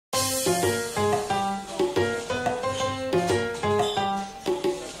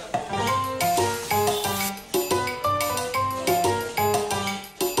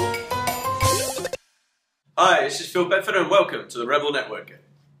Hi, this is Phil Bedford and welcome to the Rebel Networker.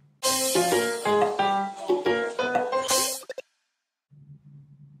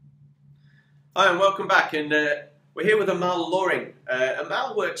 Hi and welcome back, and we're here with Amal Loring.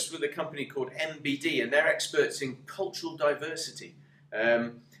 Amal works with a company called MBD and they're experts in cultural diversity.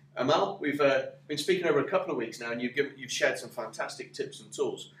 Amal, we've been speaking over a couple of weeks now and you've shared some fantastic tips and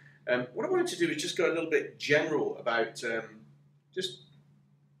tools. What I wanted to do is just go a little bit general about just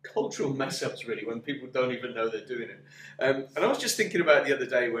cultural mess-ups, really, when people don't even know they're doing it. And I was just thinking about the other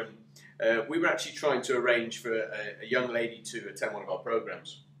day when we were actually trying to arrange for a young lady to attend one of our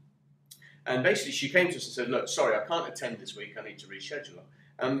programs. And basically she came to us and said, look, sorry, I can't attend this week, I need to reschedule.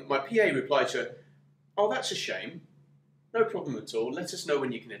 And my PA replied to her, oh, that's a shame, no problem at all, let us know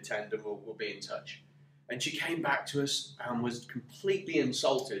when you can attend and we'll be in touch. And she came back to us and was completely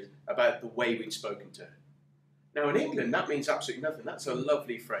insulted about the way we'd spoken to her. Now in England that means absolutely nothing, that's a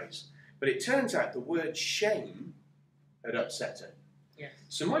lovely phrase. But it turns out the word shame had upset her. Yes.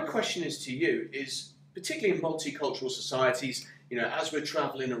 So my question is to you is, particularly in multicultural societies, you know, as we're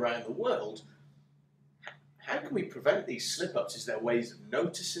travelling around the world, how can we prevent these slip-ups? Is there ways of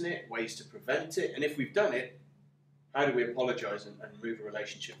noticing it, ways to prevent it? And if we've done it, how do we apologise and move a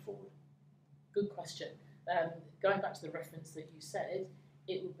relationship forward? Good question. Going back to the reference that you said,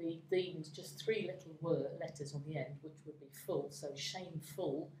 it would be deemed just 3 little letters on the end, which would be full, so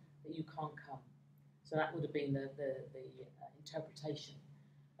shameful that you can't come. So that would have been the interpretation.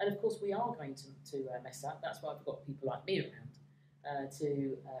 And of course we are going to mess up, that's why we've got people like me around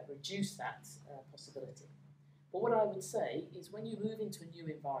to reduce that possibility. But what I would say is when you move into a new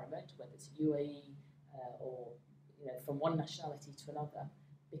environment, whether it's UAE or from one nationality to another,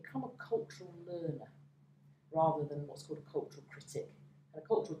 become a cultural learner rather than what's called a cultural critic. And a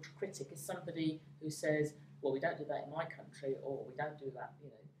cultural critic is somebody who says, well, we don't do that in my country, or we don't do that,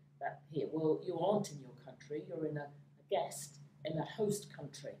 that here. Well, you aren't in your country, you're in a guest in a host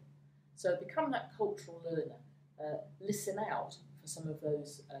country. So become that cultural learner. Listen out for some of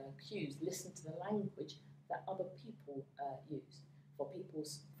those cues. Listen to the language that other people use, for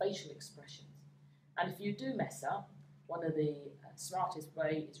people's facial expressions. And if you do mess up, one of the smartest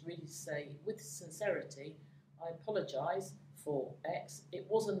way is really to say, with sincerity, I apologise for X, it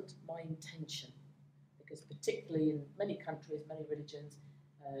wasn't my intention. Because particularly in many countries, many religions,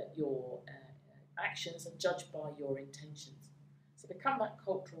 your actions are judged by your intentions. So become that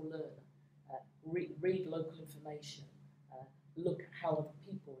cultural learner. Read local information. Look at how other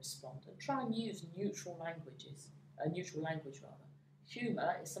people respond. And try and use neutral language rather.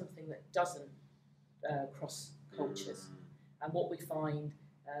 Humour is something that doesn't cross cultures. And what we find,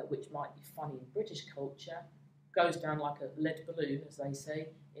 which might be funny in British culture, goes down like a lead balloon, as they say,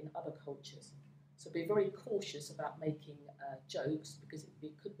 in other cultures. So be very cautious about making jokes, because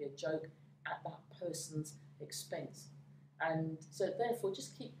it could be a joke at that person's expense. And so therefore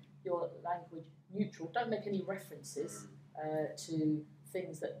just keep your language neutral. Don't make any references to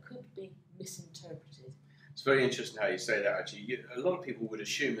things that could be misinterpreted. It's very interesting how you say that, actually. A lot of people would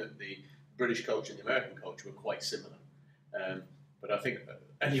assume that the British culture and the American culture were quite similar. But I think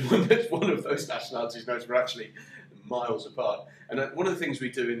anyone that's one of those nationalities knows we're actually miles apart. And one of the things we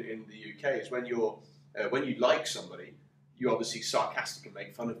do in the UK is when you like somebody, you're obviously sarcastic and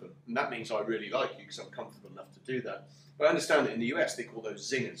make fun of them. And that means I really like you because I'm comfortable enough to do that. But I understand that in the US they call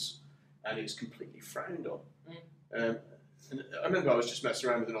those zingers, and it's completely frowned on. And I remember I was just messing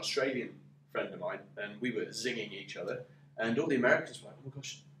around with an Australian friend of mine, and we were zinging each other, and all the Americans were like, oh my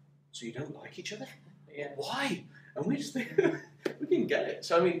gosh, so you don't like each other? Yeah. Why? And we just think, we didn't get it.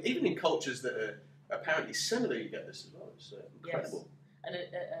 So I mean, even in cultures that are apparently similar, you get this as well. It's incredible. Yes. And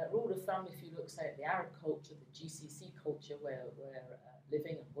a rule of thumb, if you look, say, at the Arab culture, the GCC culture, where we're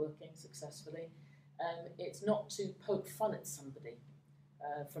living and working successfully, it's not to poke fun at somebody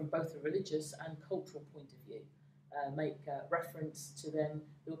from both a religious and cultural point of view. Make reference to them,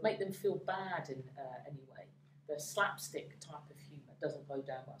 it would make them feel bad in any way. The slapstick type of humour doesn't go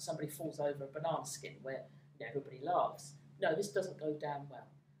down well. Somebody falls over a banana skin where everybody laughs. No, this doesn't go down well.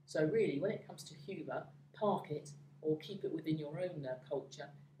 So really, when it comes to humour, park it or keep it within your own culture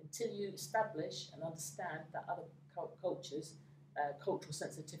until you establish and understand that other cultures, cultural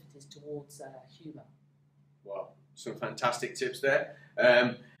sensitivities towards humour. Wow, some fantastic tips there.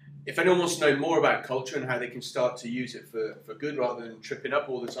 If anyone wants to know more about culture and how they can start to use it for good rather than tripping up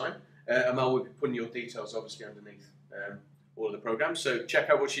all the time, Amal will be putting your details obviously underneath all of the programmes, so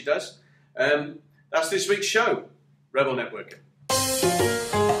check out what she does. That's this week's show, Rebel Networker.